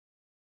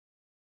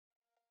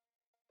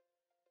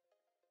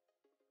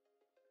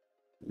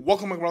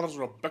Welcome my brothers,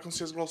 we're back on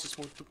Csgoroll,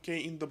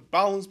 6.2k in the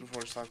balance.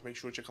 Before I start, make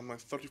sure you check out my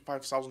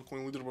 35,000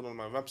 coin leaderboard on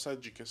my website,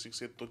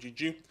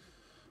 gk68.gg.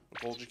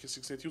 With all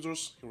GK68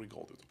 users, here we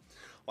go, dude.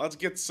 Let's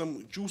get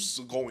some juice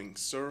going,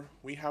 sir.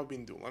 We have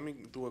been doing. Let me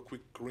do a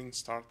quick green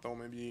start though,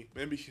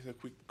 maybe hit a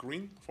quick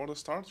green for the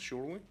start,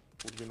 surely.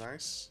 Would be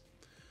nice.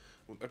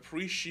 Would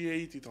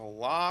appreciate it a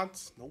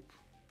lot. Nope.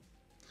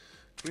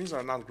 Greens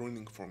are not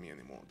greening for me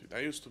anymore, dude. I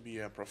used to be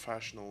a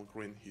professional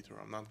green hitter,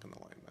 I'm not gonna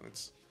lie, man.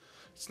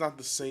 It's not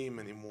the same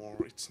anymore.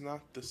 It's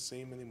not the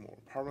same anymore.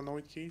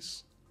 Paranoid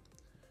case.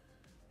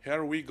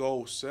 Here we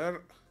go,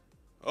 sir.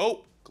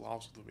 Oh,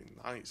 gloves would have been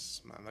nice,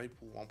 man. I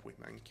pull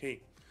 1.9k.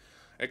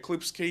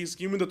 Eclipse case.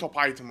 Give me the top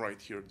item right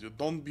here, dude.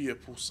 Don't be a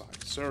pussy,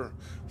 sir.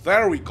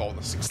 There we go.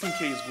 The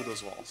 16k is good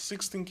as well.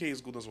 16k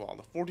is good as well.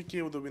 The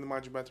 40k would have been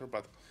much better,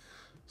 but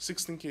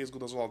 16k is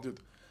good as well,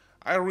 dude.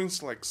 I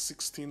rinsed like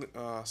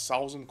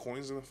 16,000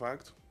 coins in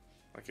fact,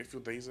 like a few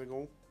days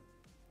ago.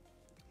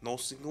 No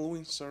single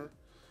win, sir.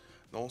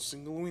 No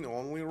single win,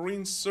 only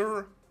rinse,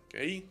 sir.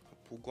 Okay,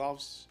 pull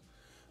gloves.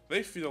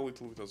 They feed a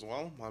little bit as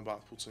well. My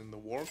bot puts in the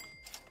work.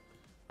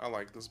 I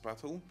like this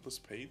battle. This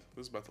paid.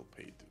 This battle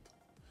paid, dude.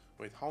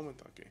 Wait, how many?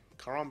 Okay,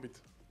 Karambit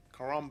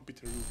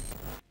Ruby.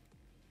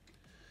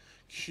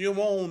 Come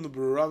on,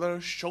 brother.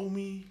 Show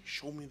me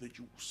the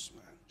juice,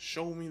 man.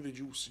 Show me the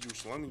juice.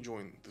 Let me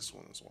join this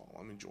one as well.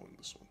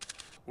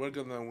 We're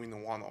gonna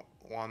win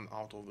one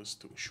out of this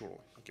two, surely.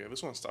 Okay,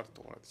 this one started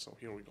already, so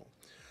here we go.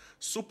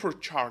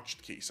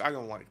 Supercharged case. I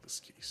don't like this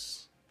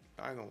case.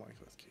 I don't like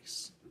that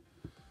case.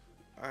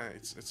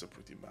 It's a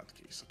pretty bad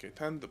case. Okay,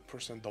 10%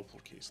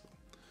 Doppler case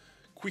though.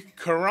 Quick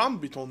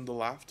Karambit on the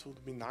left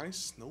would be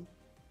nice. No,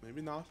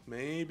 maybe not.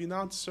 Maybe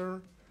not,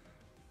 sir.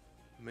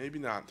 Maybe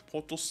not.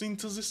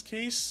 Photosynthesis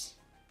case.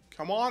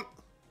 Come on.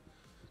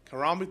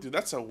 Karambit, dude,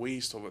 that's a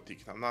waste of a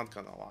ticket. I'm not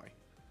gonna lie.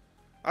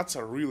 That's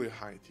a really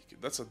high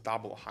ticket. That's a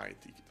double high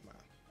ticket, man.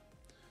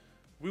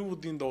 We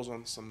would need those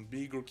on some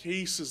bigger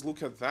cases.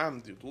 Look at them,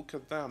 dude. Look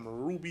at them.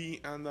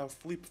 Ruby and a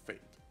flip fade.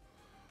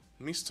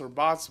 Mr.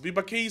 Bots.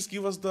 Biba case,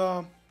 give us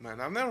the...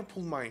 Man, I've never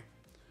pulled my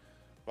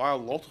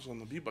Wild Lotus on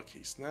the Biba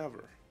case.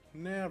 Never.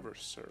 Never,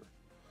 sir.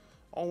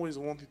 Always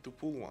wanted to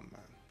pull one,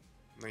 man.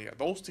 Now, yeah,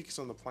 those tickets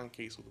on the plank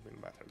case would have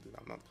been better, dude.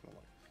 I'm not gonna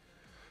lie.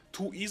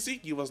 Too easy.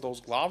 Give us those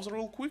gloves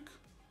real quick.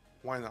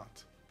 Why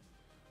not?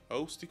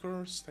 Oh,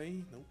 sticker,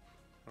 stay. Nope.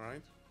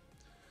 Alright.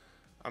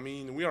 I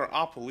mean, we are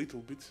up a little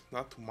bit,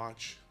 not too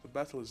much. The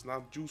battle is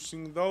not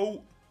juicing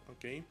though.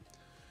 Okay.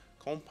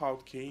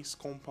 Compound case,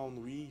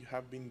 compound we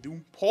have been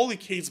due. Poly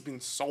case been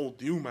so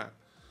due, man.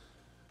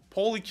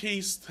 Poly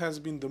case has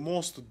been the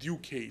most due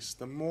case.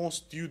 The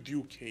most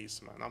due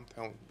case, man. I'm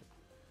telling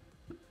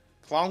you.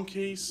 Clown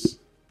case.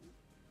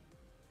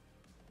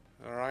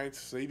 Alright,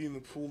 they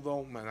didn't pull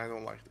though. Man, I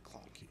don't like the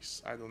clown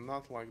case. I do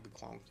not like the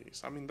clown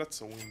case. I mean, that's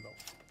a win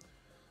though.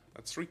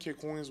 That's 3k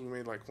coins. We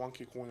made like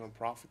 1k coin on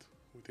profit.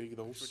 We take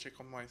those. So check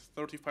on my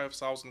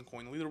 35,000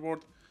 coin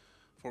leaderboard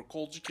for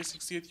cold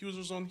GK68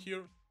 users on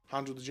here.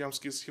 100 gem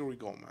skills. Here we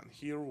go, man.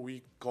 Here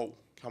we go.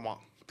 Come on.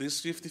 These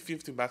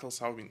 50-50 battles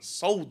have been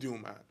so due,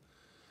 man.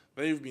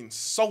 They've been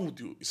so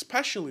due.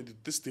 Especially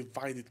this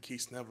divided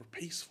case never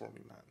pays for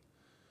me, man.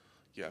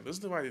 Yeah, this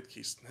divided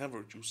case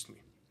never juiced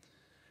me.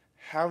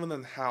 Heaven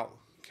and hell.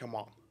 Come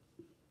on.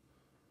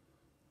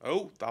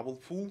 Oh, double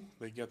pull.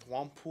 They get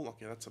one pull.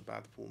 Okay, that's a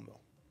bad pull though.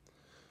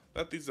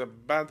 That is a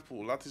bad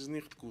pull. That is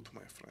not good,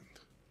 my friend.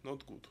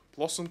 Not good.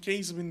 Blossom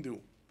case been due.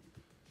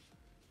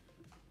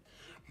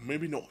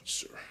 Maybe not,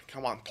 sir.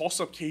 Come on.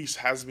 Toss-up case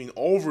has been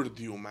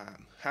overdue,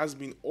 man. Has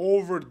been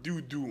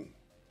overdue.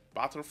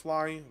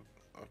 Butterfly.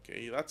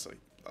 Okay, that's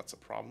a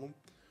problem.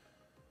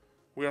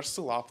 We are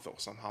still up though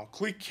somehow.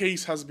 Click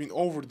case has been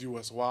overdue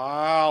as well.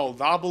 Wow,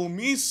 double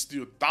miss,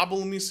 dude.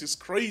 Double miss is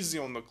crazy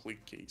on the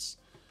click case.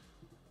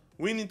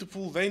 We need to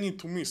pull, they need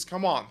to miss.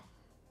 Come on.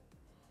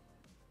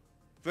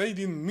 They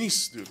didn't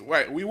miss, dude.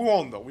 Wait, we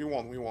won though. We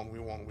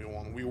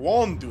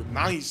won, dude.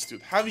 Nice,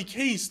 dude. Heavy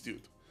case,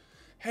 dude.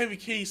 Heavy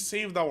case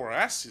saved our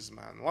asses,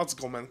 man. Let's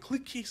go, man.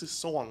 Click case is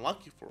so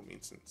unlucky for me.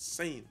 It's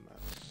insane, man.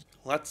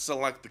 Let's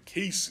select the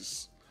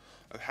cases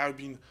that have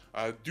been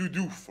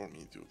doo-doo for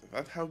me, dude.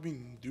 That have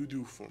been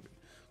doo-doo for me.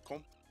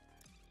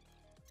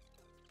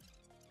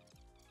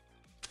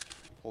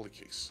 Holy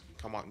case.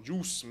 Come on,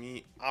 juice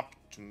me up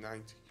to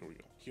 90.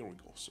 Here we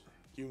go, sir.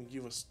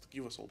 Give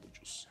us all the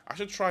juice. I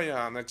should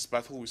try next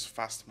battle with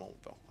fast mode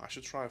though. I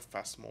should try a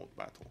fast mode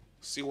battle.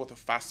 See what a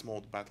fast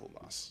mode battle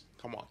does.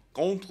 Come on.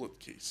 Gauntlet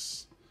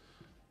case.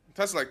 It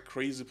has like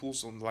crazy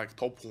pulls on like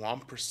top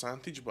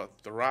 1%, but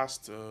the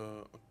rest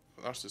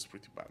is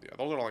pretty bad. Yeah,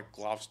 those are like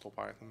gloves top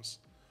items.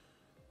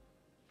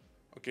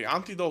 Okay,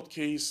 antidote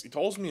case. It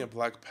owes me a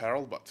black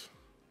pearl, but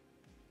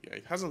yeah,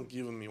 it hasn't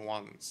given me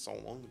one in so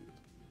long, dude.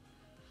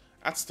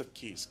 That's the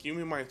case. Give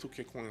me my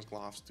 2k coins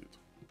gloves, dude.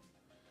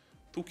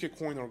 2k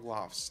coin or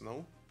gloves.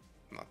 No,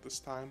 not this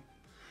time.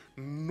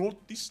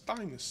 Not this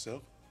time, sir.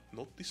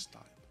 Not this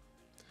time.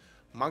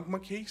 Magma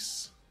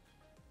case.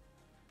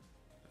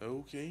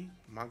 Okay,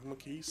 magma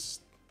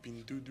case.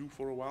 been due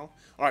for a while.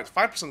 Alright,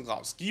 5%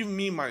 gloves. Give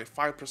me my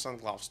 5%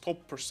 gloves.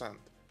 Top percent.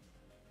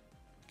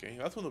 Okay,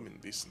 that would have been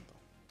decent though.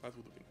 That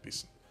would have been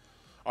decent.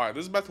 Alright,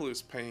 this battle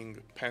is paying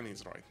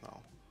pennies right now.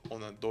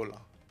 On a dollar.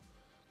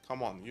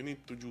 Come on, you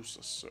need to juice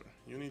us, sir.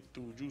 You need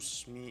to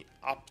juice me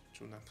up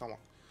to now. Come on.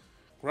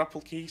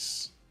 Grapple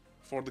case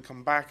for the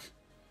comeback.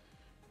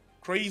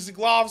 Crazy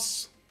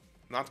gloves.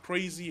 Not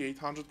crazy.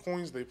 800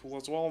 coins. They pull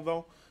as well,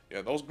 though.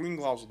 Yeah, those green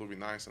gloves would be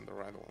nice, and the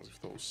red ones.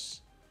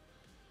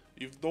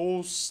 If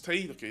those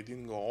stayed, okay,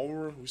 didn't go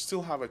over. We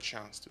still have a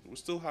chance to. We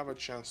still have a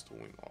chance to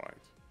win. All right.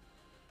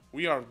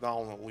 We are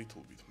down a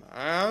little bit,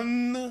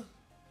 man.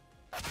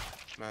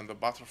 Man, the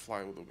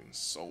butterfly would have been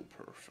so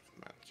perfect,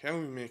 man. Can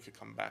we make a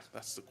comeback?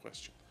 That's the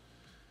question.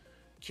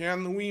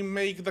 Can we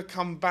make the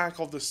comeback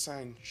of the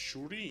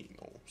century?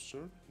 No,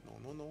 sir.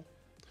 No.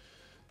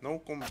 No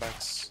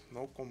comebacks.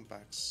 No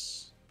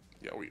comebacks.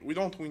 Yeah, we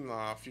don't win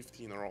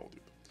 50 in a row,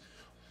 dude.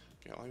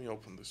 Okay, let me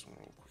open this one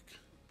real quick.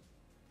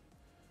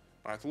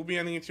 Alright, we'll be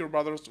ending it here,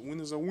 brothers. Win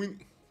is a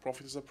win.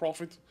 Profit is a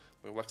profit.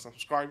 Leave like and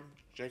subscribe.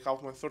 Check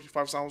out my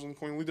 35,000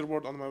 coin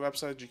leaderboard on my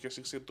website,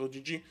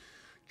 gk68.gg.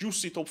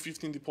 Juicy top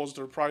 15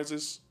 depositor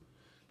prizes.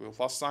 With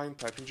plus sign,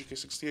 type in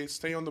GK68.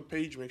 Stay on the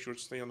page. Make sure to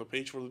stay on the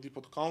page for the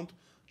depot count.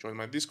 Join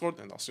my Discord,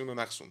 and I'll see you in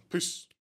the next one. Peace.